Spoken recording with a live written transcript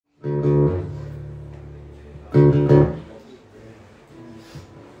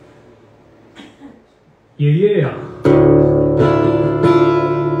Yeah.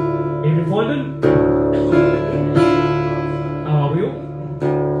 Evening, Finedon. How are we all?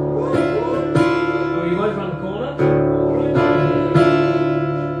 Oh, you guys around the corner?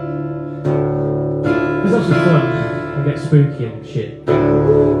 Let's have some fun and get spooky and shit.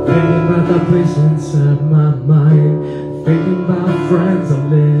 Thinking about that place inside my mind. Thinking about friends I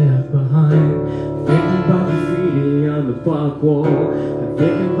left behind. Thinking about the graffiti on the park wall. And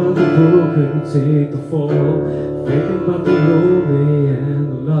thinking about the broken who take the fall. Thinking about the lonely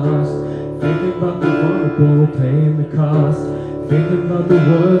and the lost. Thinking about the vulnerable paying the cost. Thinking about the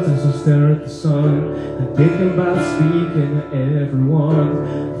words as I stare at the sun. And thinking about speaking to everyone.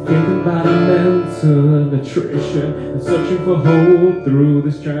 Thinking about mental nutrition. And searching for hope through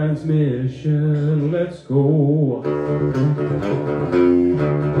this transmission. Let's go.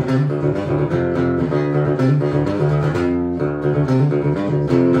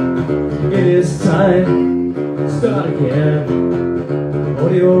 It is time to start again.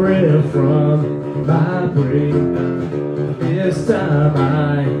 Audio riff from my brain. This time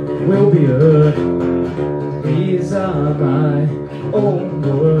I will be heard. These are my own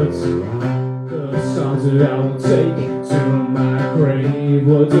words. The songs that I will take to my grave.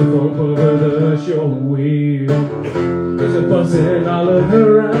 Words of hope over the shore wave. There's a buzzing all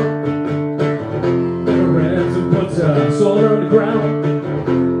around. Never ends and puts a soul on the ground.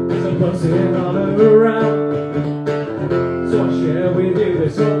 There's a buzzing all around. So I share with you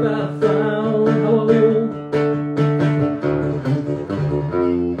this all that I found. How are you?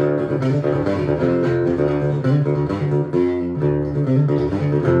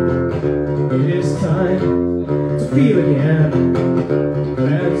 It is time to feel again.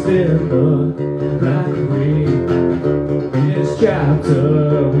 Danced in the black and green. This chapter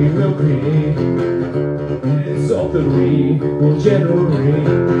we will create. It's all that we will generate.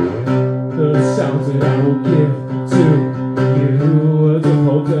 The sounds that I will give to you. Words of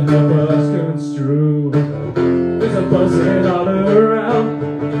hope to help us construe. There's a buzzing all around.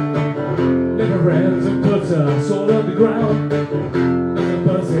 Never ends and puts a soul on the ground. There's a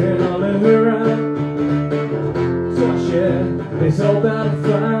buzzing all around. So I share this all that I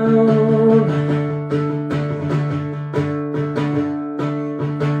found.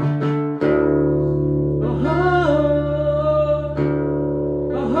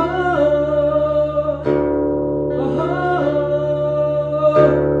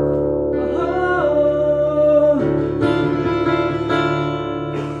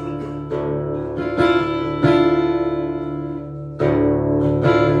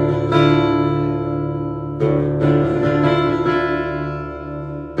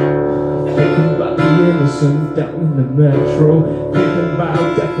 Down in the metro, thinking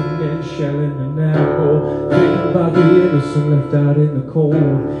about definition in an apple. Thinking about the innocent left out in the cold.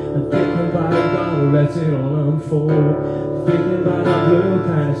 And thinking about a God who lets it all unfold. Thinking about our blue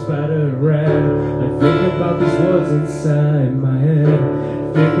kind of splattered red. And thinking about these words inside my head.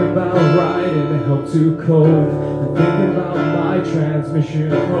 Thinking about writing to help to cope. And thinking about my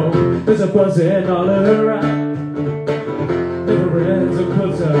transmission home. There's a buzzing all around. Never ends and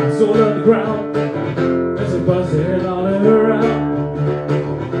puts a soul on the ground. Buzzing all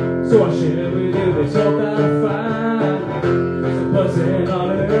around. So I share with you this all that I find. There's a buzzing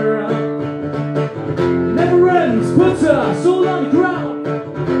all around. Never ends, puts us all on the ground.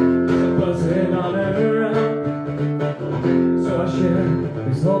 There's a buzzing all around. So I share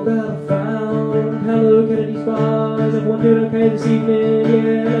this all that I found. Hello Kennedy's bars. Everyone doing okay this evening?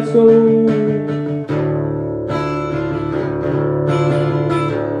 Yeah, let's go.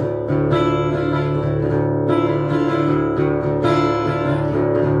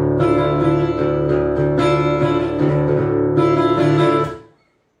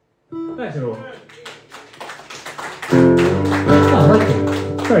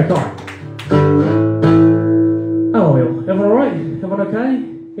 Very kind. How are we all? Everyone alright? Everyone okay?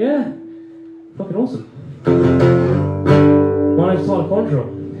 Yeah? Fucking awesome. My name's Quantrill.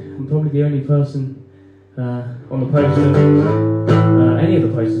 I'm probably the only person on the poster, any of the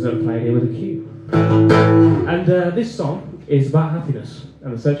posters that are played here with a Q. And this song is about happiness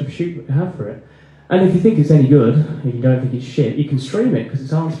and the search and pursuit we have for it. And if you think it's any good, and you don't think it's shit, you can stream it because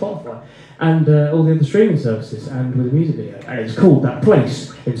it's on Spotify and all the other streaming services and with a music video. And it's called That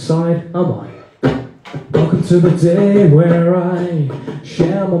Place Inside Our Mind. Welcome to the day where I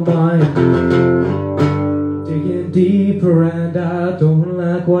share my mind. Digging deeper and I don't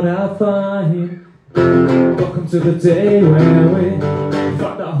like what I find. Welcome to the day where we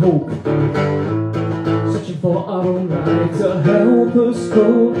find our hope. Searching for our own light to help us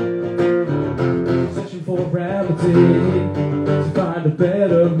cope. Searching for remedy to find a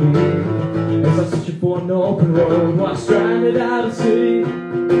better me. As I search for an open road while stranded out at sea.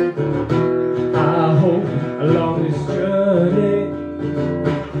 I hope along this journey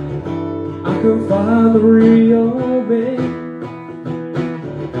I can find the real me.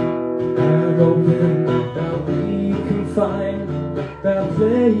 I'm hoping that we can find that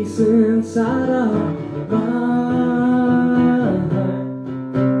place inside our mind,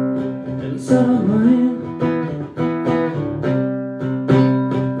 inside our mind.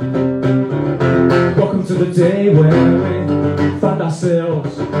 Welcome to the day where we find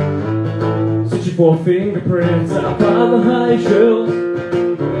ourselves searching for fingerprints up on the high shelves,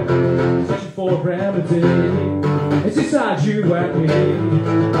 searching for a remedy. It's inside you and me.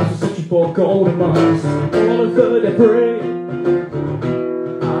 I was searching for golden mines, all of the debris.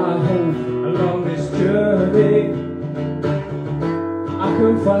 I hope along this journey I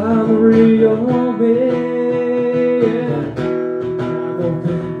can find the real me. I'm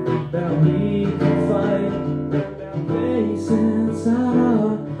hoping that we can find that place inside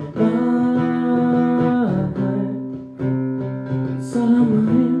our mind, inside our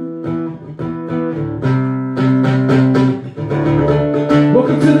mind.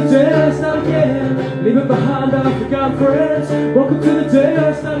 Welcome to the day I start again, leaving behind our forgotten friends. Welcome to the day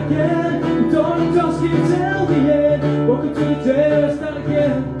I start again, the dawn of dusk till the end. Welcome to the day I start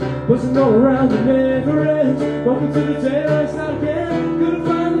again, wasn't all around and never ends. Welcome to the day I start again, gonna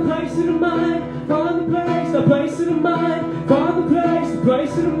find the place in the mind, find the place in the mind, find the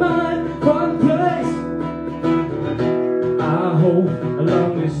place in the mind, find the place. I hope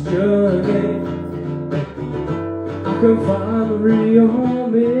along this journey I can find the real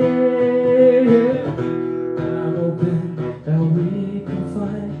me. I'm hoping that we can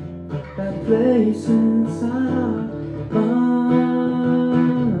find that place inside our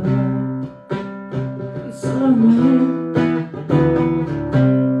mind, inside our mind,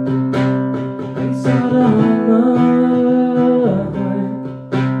 inside our mind.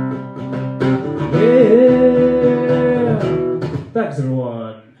 Yeah. Thanks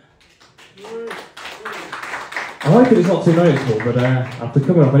everyone. I like that it's not too noticeable, but after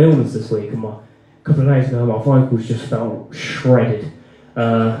coming off an illness this week, and a couple of days ago, my vocals just felt shredded.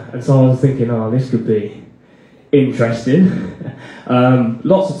 And so I was thinking, oh, this could be interesting.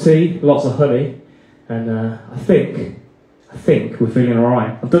 Lots of tea, lots of honey, and I think we're feeling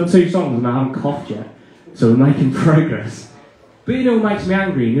alright. I've done 2 songs and I haven't coughed yet, so we're making progress. But you know what makes me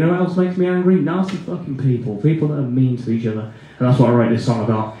angry? You know what else makes me angry? Nasty fucking people. People that are mean to each other. And that's what I wrote this song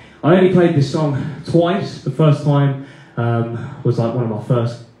about. I only played this song twice. The first time was like one of my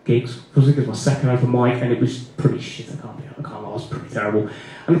first gigs. I think it was my second open mic, and it was pretty shit. I can't lie, it was pretty terrible.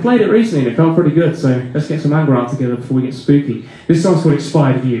 And I played it recently, and it felt pretty good. So let's get some anger out together before we get spooky. This song's called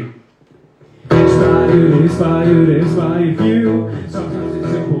Expired View. Expired, expired, expired view. Sometimes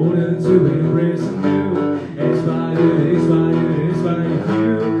it's important to embrace a new. Expired, expired, expired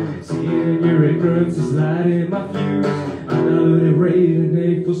view. Seeing your ignorance is lighting my fuse. Another rate and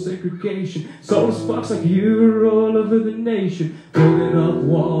hateful segregation. Soulless fucks like you are all over the nation, building up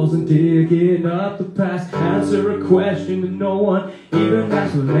walls and digging up the past. Answer a question that no one even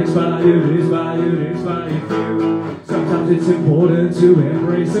asked. With expired, expired, expired view. Sometimes it's important to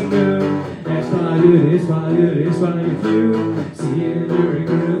embrace a new. Expired, expired, expired view. Seeing your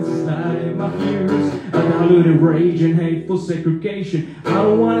ignorance is lighting my fuse. Undiluted rage and hateful segregation. I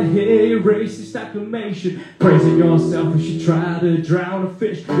don't want to hear your racist acclamation, praising yourself as you try to drown a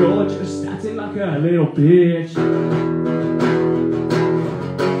fish. You're just acting like a little bitch.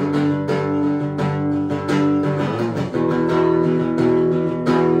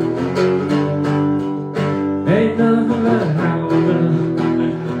 Ain't nothing like how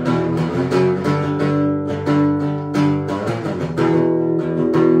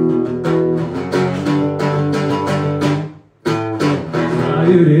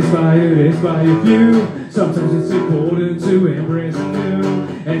expired, expired view. Sometimes it's important to embrace a new.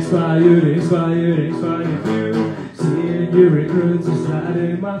 Expired, expired, expired view. Seeing your ignorance is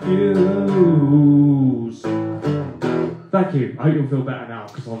lighting my fuse. Thank you. I hope you'll feel better now,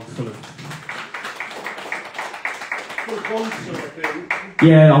 because I'm full of... Monster, I think.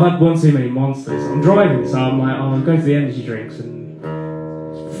 Yeah, I've had one too many monsters. I'm driving, so I'm like, oh, I'm going to the energy drinks and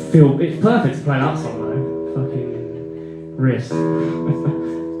it's perfect to play that song though. Fucking wrist.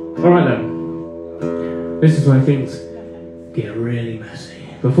 Alright then. This is where things get really messy.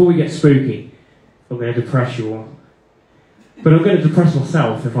 Before we get spooky, I'm going to depress you all. But I'm going to depress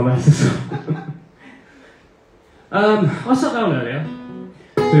myself if I mess this up. I sat down earlier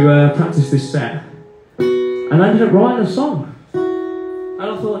to practice this set, and I ended up writing a song. And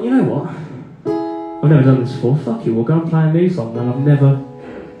I thought, you know what? I've never done this before. Fuck it, we'll go and play a new song that I've never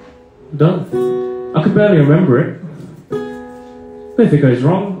done. I can barely remember it. But if it goes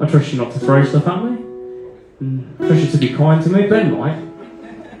wrong, I trust you not to throw stuff at me. I trust you to be kind to me. Ben might.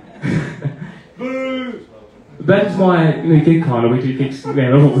 Ben's my gig kind of. We do gigs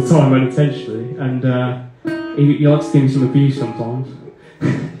together all the time unintentionally, and he likes to give me some abuse sometimes.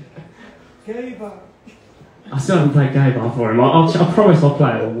 Gay bar. I still haven't played gay bar for him. I promise I'll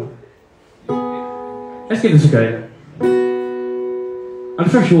play it all. Let's give this a go then. I'm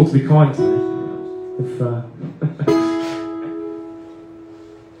sure you ought to be kind to me. If,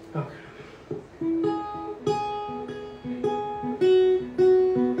 okay.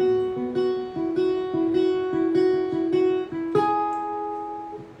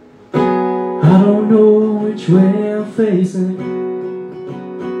 I don't know which way I'm facing,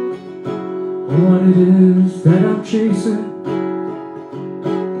 or what it is that I'm chasing.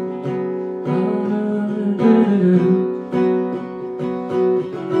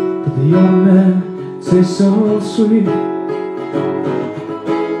 The young man says so sweet.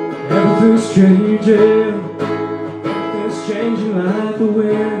 Everything's changing. Everything's changing like the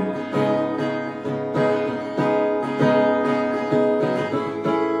wind.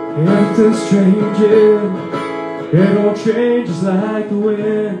 Everything's changing. It all changes like the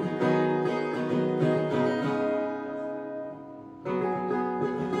wind.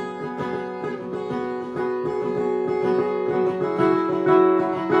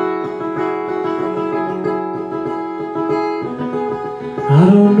 I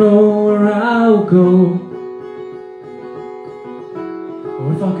don't know where I'll go, or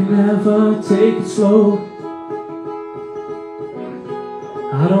if I can ever take it slow.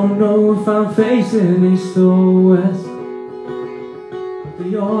 I don't know if I'm facing east or west, but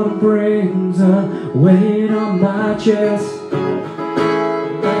the autumn brings a weight on my chest.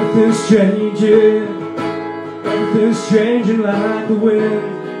 Everything's changing. Everything's changing like the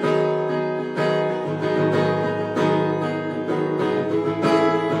wind.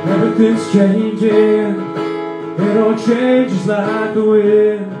 Everything's changing, it all changes like the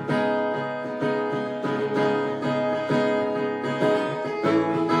wind.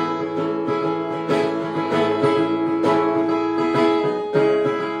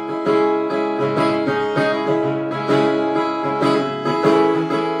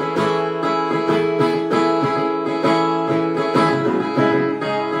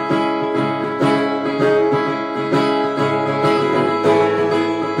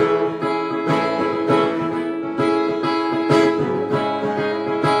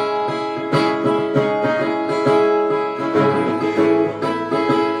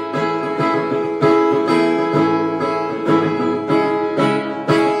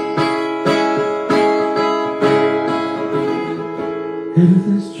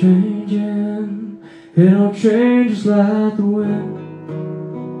 Everything's changing, it all changes like the wind.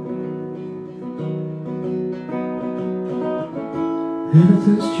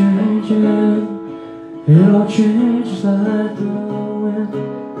 Everything's changing, it all changes like the wind.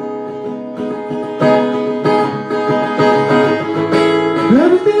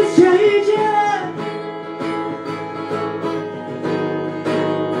 Everything's changing.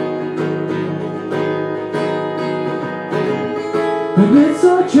 And it's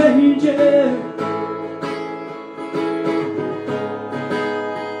all changing.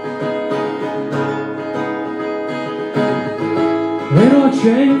 It all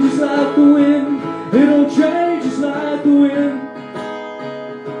changes like the wind. It all changes like the wind.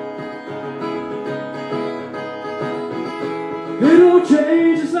 It all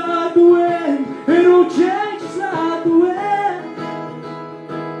changes like the wind. It all changes like the wind.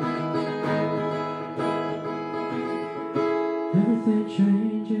 Everything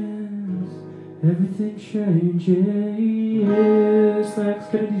changes. Everything changes. Thanks,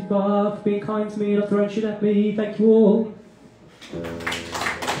 Kennedy's Bar, for being kind to me and not throwing shit at me. Thank you all.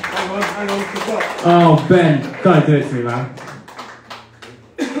 Hang on, what? Oh, Ben, don't do it to me, man.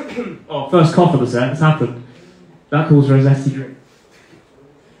 Oh, first cough of the set, it's happened. That calls for a zesty drink.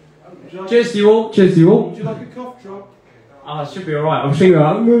 Cheers to you all, cheers to you all. Would you like a cough drop? Ah, it should be alright. I'm thinking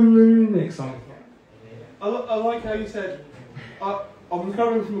about next song. I like how you said, I'm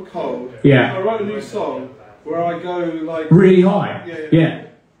recovering from a cold. Yeah. I wrote a new song where I go like... Really high? Yeah.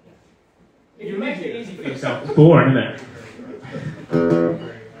 You make it easy for yourself. It's boring, isn't it?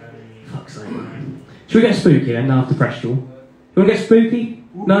 Fuck's sake. Should we get spooky then, after Press Jewel? You want to get spooky?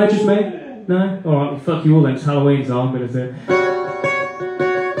 No, just me? No? Alright, well, fuck you all then, it's Halloween, so I'm going to do it.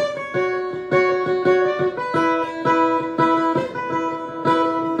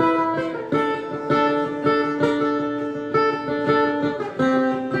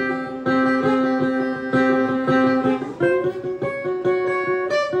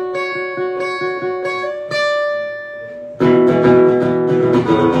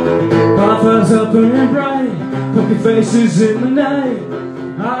 stars burning bright, poking faces in the night.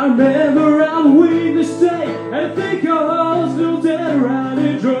 I remember Halloween this day, and think of all those little dead around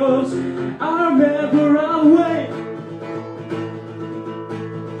in droves. I remember Halloween,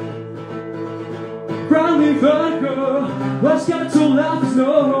 brownie vodka, what's got to life is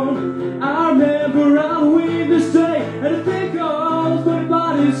known. I remember Halloween this day, and I think of all those bloody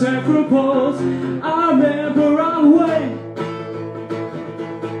bodies and from poles. I remember Halloween.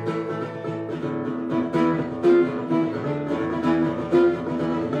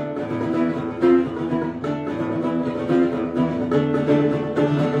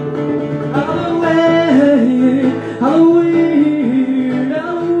 Halloween,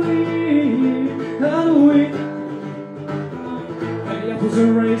 Halloween, Halloween. And the apples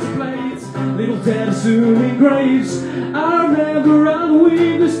and razor blades, little dead assuming graves. I remember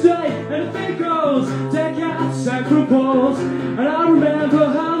Halloween this day, and I think goes dead cats and cripples. And I remember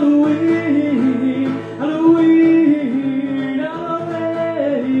Halloween, Halloween,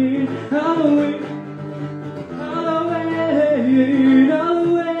 Halloween, Halloween, Halloween, Halloween,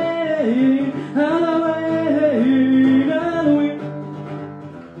 Halloween, Halloween,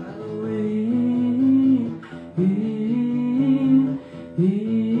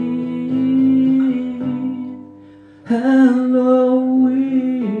 Halloween.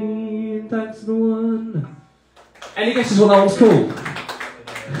 Thanks to the one. Any guesses what that one's called?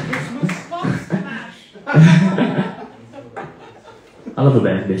 I love a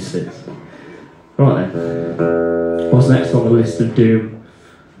bit of Misfits. Right then. What's next on the list of doom?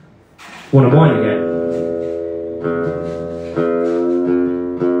 Want to whine again?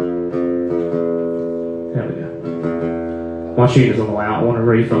 There we go. My tuner's on the way out, I want a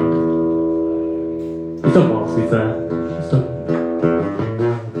refund. He's done well, to be fair. He's done.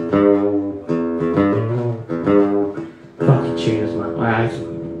 Fucking tuners, man. I hate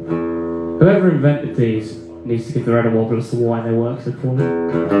them. Whoever invented these needs to give their head a wobble as to why they work so poorly.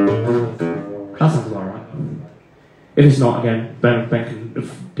 That sounds about right. If it's not, again, Ben can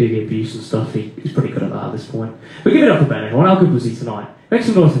do the abuse and stuff. He's pretty good at that at this point. But give it up for Ben, everyone. How good was he tonight? Make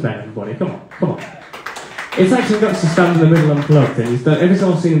some noise for Ben, everybody. Come on, come on. It's actually got to stand in the middle unplugged, and he's done, every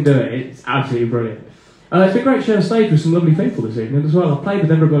time I've seen him do it, it's absolutely brilliant. It's been great sharing stage with some lovely people this evening as well. I've played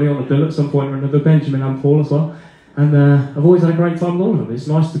with everybody on the bill at some point or another, Benjamin and Paul as well. And I've always had a great time with all of them. It's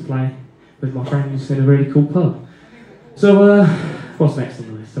nice to play with my friends in a really cool pub. So, what's next on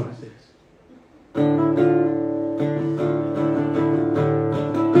the list? Oh, it's this.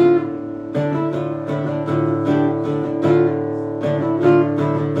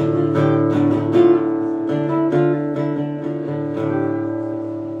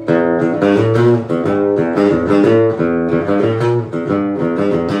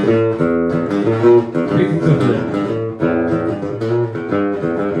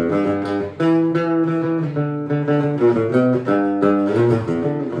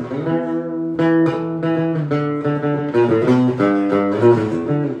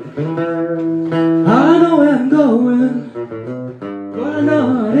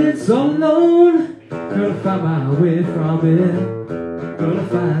 Gonna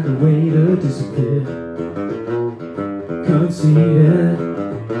find a way to disappear. Conceited,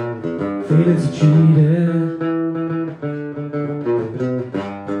 feelings are cheated.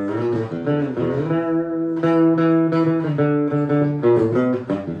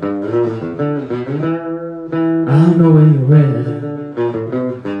 I know where you're headed,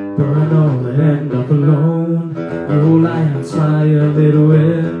 but I know that end up alone. You'll lie and smile a little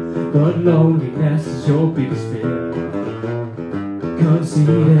bit, but loneliness is your biggest fear.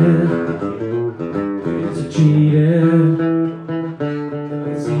 Conceited, it's a cheated,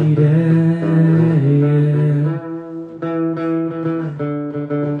 conceited.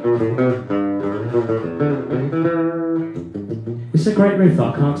 It's a great riff that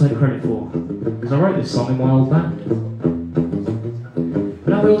I can't take credit for, because I wrote this song in my old band.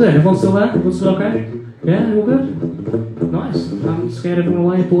 But how are we all doing? Everyone's still there? Everyone's still okay? Yeah, all good? Nice. Haven't scared everyone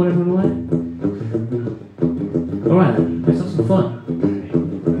away, bored everyone away? Alright then, let's have some fun.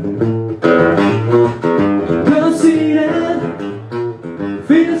 Conceited,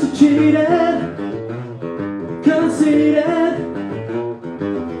 feelings are cheated. Conceited,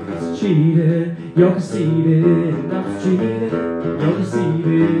 it's cheated. You're conceited, not cheated. You're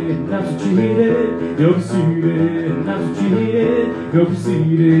conceited, not cheated. You're conceited, not cheated. You're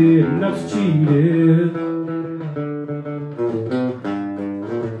conceited, not cheated.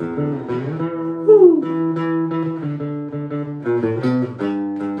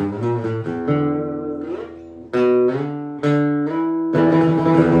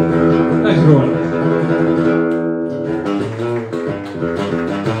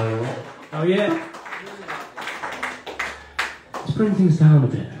 Oh yeah. things down a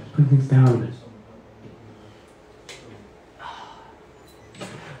bit. Bring things down a bit.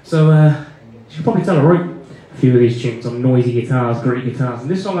 So, you should probably tell I wrote a few of these tunes on noisy guitars, gritty guitars, and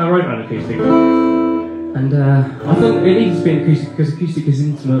this song I wrote on acoustic. And I thought it needs to be an acoustic because acoustic is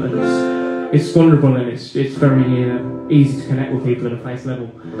intimate and it's vulnerable and it's very easy to connect with people at a face level.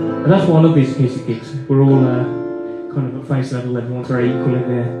 And that's why I love these acoustic gigs. We're all kind of at face level, everyone's very equal in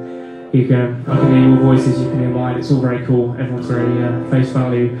there. I can hear your voices, you can hear mine, it's all very cool, everyone's very face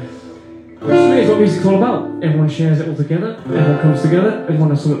value. Which to me is what music's all about. Everyone shares it all together, everyone comes together, everyone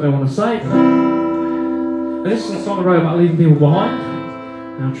has something they want to say. And this is a song I wrote about leaving people behind,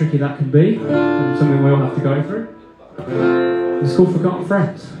 and how tricky that can be, and something we all have to go through. It's called Forgotten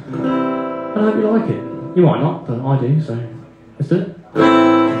Friends. I hope you like it. You might not, but I do, so let's do it.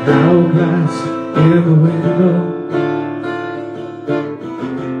 Hourglass in the window.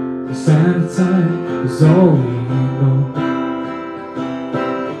 The sign of time is all we know.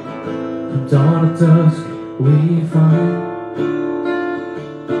 From dawn to dusk we find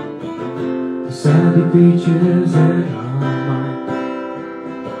the sandy beaches in our mind.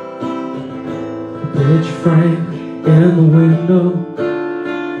 The picture frame in the window.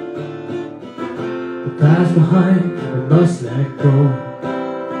 The past behind we must let go.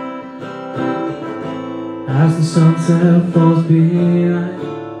 As the sunset falls behind,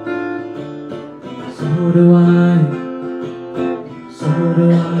 so do I, so do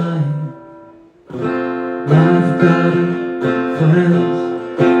I. My forgotten friends,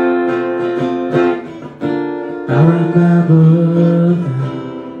 I remember them.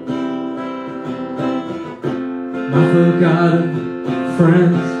 My forgotten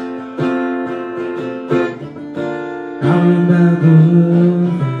friends, I remember them.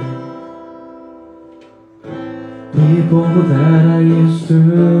 People that I used to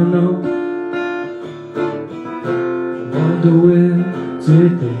know, wonder where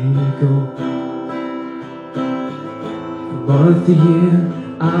did they go? From month to year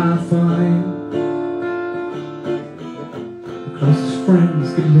I find the closest friends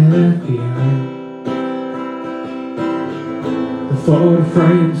get left behind. The photo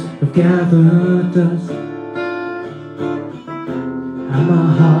frames have gathered dust, and my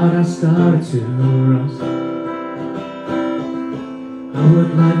heart has started to rust. I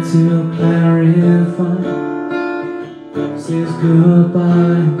would like to clarify, says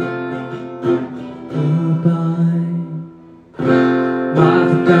goodbye, goodbye. My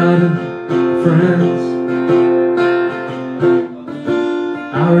forgotten friends,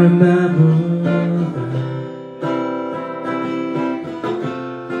 I remember them.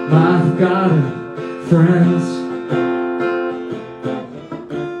 My forgotten friends,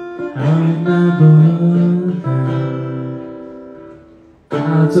 I remember them. I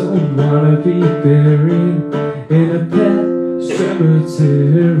don't wanna be buried in a pet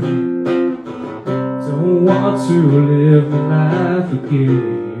cemetery. Don't want to live my life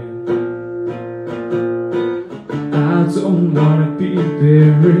again. I don't wanna be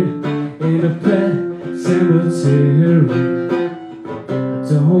buried in a pet cemetery. I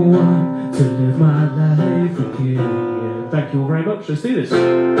don't want to live my life again. Thank you all very much. Let's do this.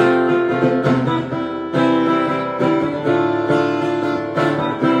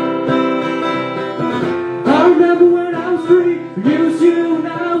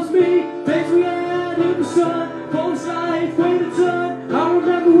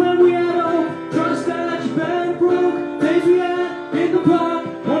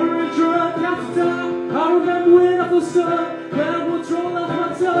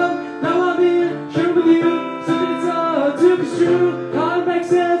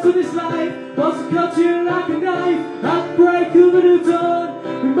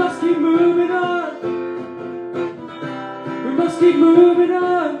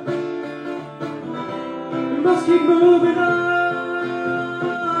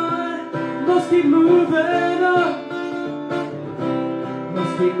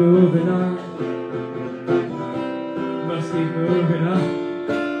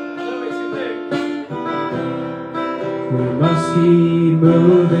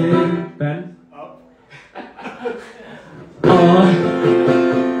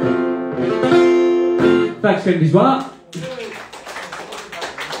 Thanks, Kennedy's Bar.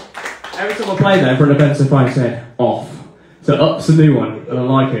 Every time I play there, Brenda Benson Fine said, off. So up's a new one, and I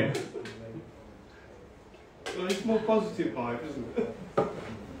like it. Well, it's more positive vibe, isn't it?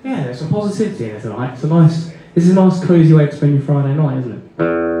 Yeah, there's some positivity in it tonight. It's a nice, this is a nice, cosy way to spend your Friday night, isn't it?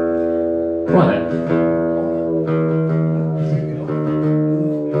 Right then.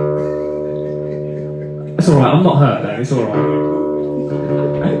 It's alright, I'm not hurt though, it's alright.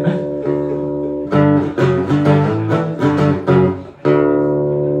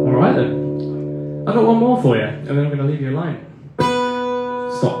 more for you, and then I'm going to leave you alone.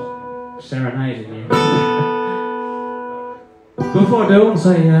 Stop serenading you. Before I do, I want to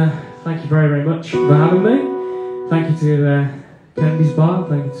say thank you very, very much for having me. Thank you to Kennedy's Bar,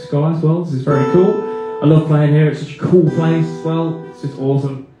 thank you to Sky as well. This is very cool. I love playing here, it's such a cool place as well. It's just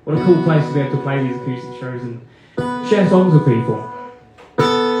awesome. What a cool place to be able to play these acoustic shows and share songs with people.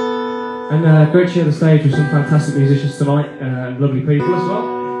 And great to share the stage with some fantastic musicians tonight and lovely people as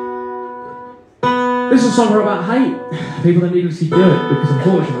well. This is a song about hate. People that needlessly do it because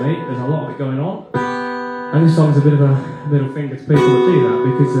unfortunately there's a lot of it going on. And this song's a bit of a middle finger to people that do that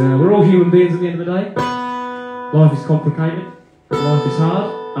because we're all human beings at the end of the day. Life is complicated, life is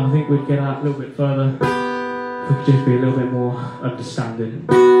hard, and I think we'd get out a little bit further if we could just be a little bit more understanding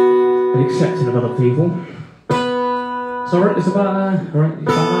and accepting of other people. So I wrote this about that.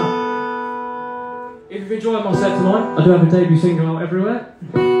 If you've enjoyed my set tonight, I do have a debut single out everywhere.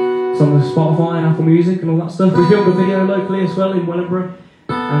 It's on the Spotify and Apple Music and all that stuff. We filmed a video locally as well in Wellingborough,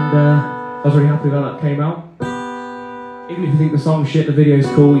 and I was really happy how that came out. Even if you think the song's shit, the video's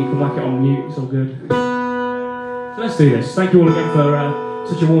cool, you can whack it on mute, it's all good. So let's do this. Thank you all again for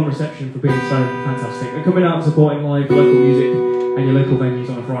such a warm reception, for being so fantastic, and coming out and supporting live local music and your local venues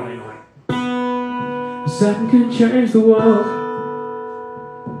on a Friday night. Something can change the world.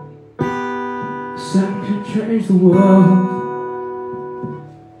 Something can change the world.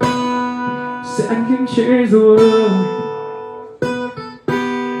 Something can change the world.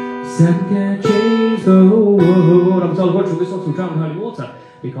 Something can change the world. I'm told Quantrill, this song's called Drown in Holy Water.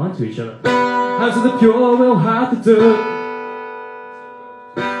 Be kind to each other. Hands of the pure will hide the dirt.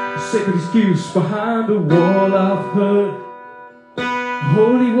 A sacred excuse behind a wall I've heard.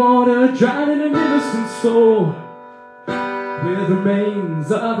 Holy water drowning an innocent soul. With the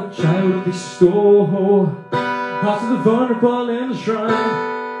remains of a child of this store. Hearts of the vulnerable in the shrine.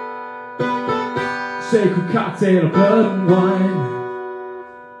 Sacred cocktail of blood and wine.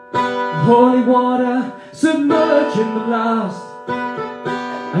 Holy water submerging the lost.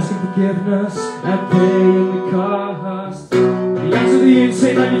 Asking forgiveness and paying the cost. The acts of the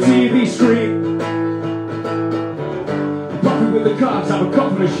insane on your TV screen. Popping with the cops out of a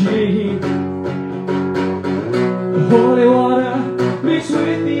cup machine. Holy water mixed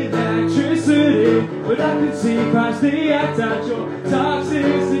with the electricity. But I can see past the act out your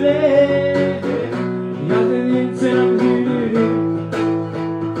toxicity. The acts of the insane on your TV.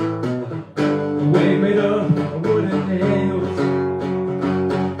 The way made up of wooden nails.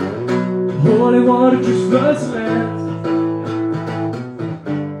 Holy water just floods the land.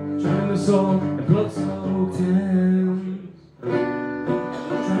 Drowning us all in blood-soaked hands.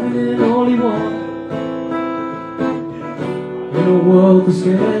 Drowning in holy water. In a world that's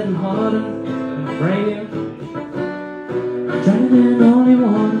getting harder and rainier. Drowning in holy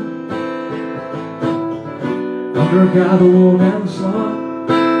water. Under a God that won't never slaughter.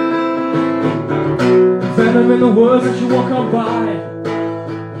 Venom in the words that you walk on by.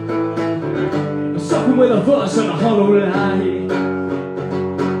 Suffering with a verse and a hollow lie.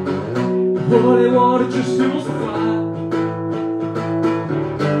 Holy water just fills the fire.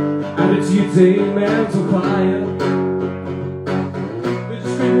 Added to your daily mental fire. The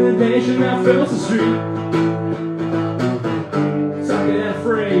discrimination that fills the street. Talking that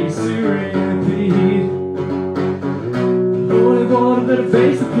phrase to repeat. Holy water that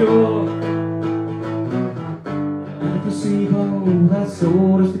evades the pure. And a placebo that's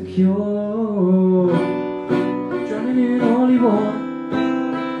sold as the cure. Drowning in holy water.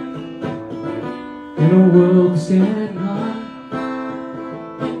 In a world that's getting hot.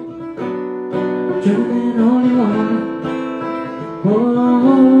 Drowning in holy water.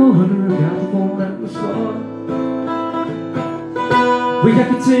 Oh, under a God that won't let us fall. We can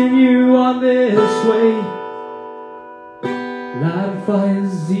continue on this way. Lighting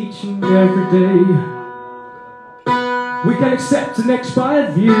fires each and every day. We can accept an expired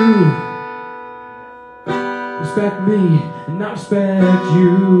view. Respect me and not respect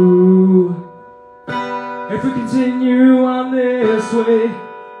you. If we continue on this way,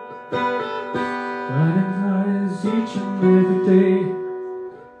 lighting fires each and every day.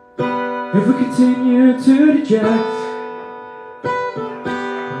 If we continue to deject, we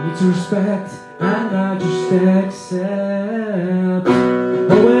need to respect and not just accept.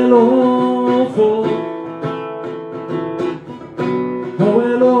 Oh, we'll all fall. Oh,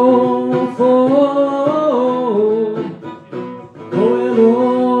 we'll all fall. Oh, we'll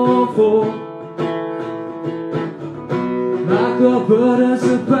all fall. Like the burdens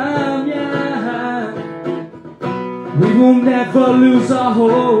of Banyan, we will never lose our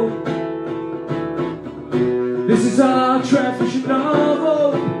hope. This is our transmission of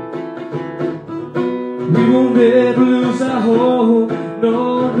hope.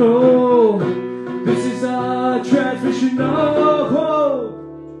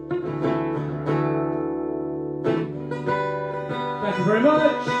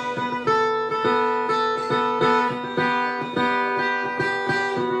 much.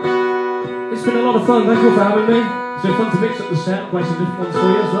 It's been a lot of fun. Thank you all for having me. It's been fun to mix up the set, play some different ones for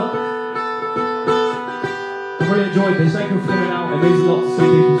you as well. I've really enjoyed this. Thank you for coming out. It means a lot to see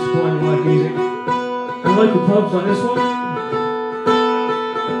people supporting live music and local pubs like this one.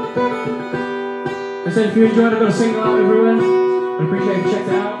 I said if you enjoyed, I've got a single out everywhere. I appreciate if you checked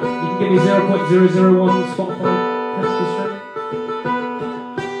it out. You can give me 0.001 on Spotify.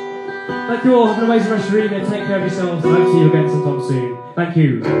 Thank you all. Have an amazing rest of your evening. Take care of yourselves. And I hope to see you again sometime soon. Thank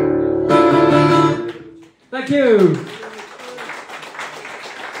you. Thank you.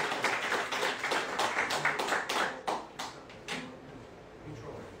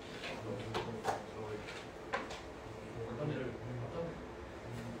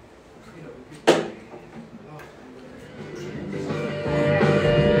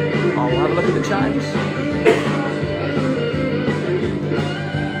 I'll have a look at the chimes.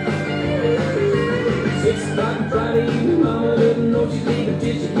 Friday evening, mama didn't know she's leaving.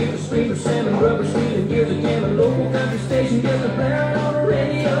 Did she give a scream of salmon, rubber squealing gears of jamming? Local country station gets a blaring on the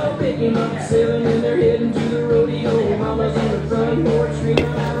radio, picking up the 7 and they're heading to the rodeo. Mama's in the front porch screaming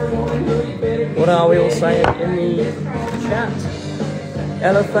out her warning, no, you better get. What are we all saying in the chat?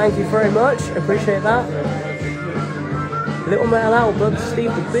 Ella, thank you very much. Appreciate that. Little Metal Albert,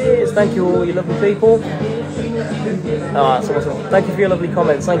 Steve the Beers, thank you all, you lovely people. Oh, that's awesome. Thank you for your lovely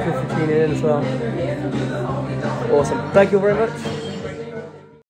comments. Thank you for tuning in as well. Awesome. Thank you very much.